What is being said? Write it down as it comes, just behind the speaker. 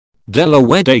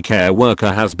Delaware daycare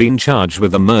worker has been charged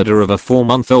with the murder of a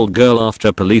 4-month-old girl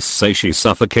after police say she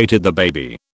suffocated the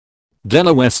baby.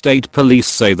 Delaware State Police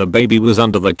say the baby was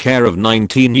under the care of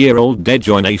 19-year-old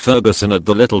Dejoynay Ferguson at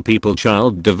the Little People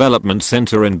Child Development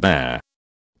Center in Bear.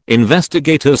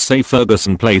 Investigators say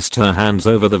Ferguson placed her hands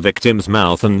over the victim's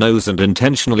mouth and nose and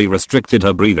intentionally restricted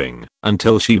her breathing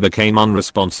until she became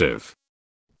unresponsive.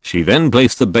 She then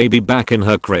placed the baby back in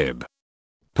her crib.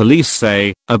 Police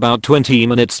say, about 20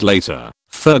 minutes later,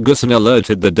 Ferguson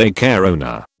alerted the daycare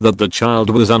owner that the child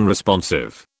was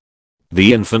unresponsive.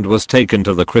 The infant was taken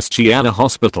to the Christiana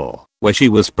Hospital, where she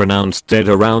was pronounced dead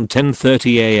around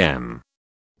 10:30 a.m.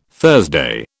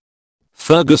 Thursday.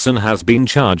 Ferguson has been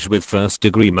charged with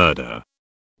first-degree murder.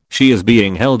 She is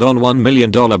being held on $1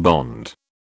 million bond.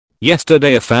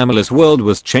 Yesterday a family's world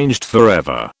was changed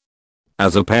forever.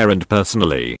 As a parent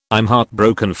personally, I'm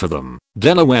heartbroken for them,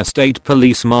 Delaware State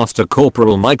Police Master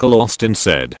Corporal Michael Austin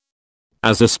said.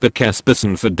 As a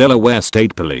spokesperson for Delaware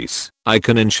State Police, I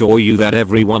can ensure you that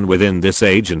everyone within this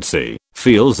agency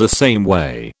feels the same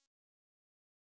way.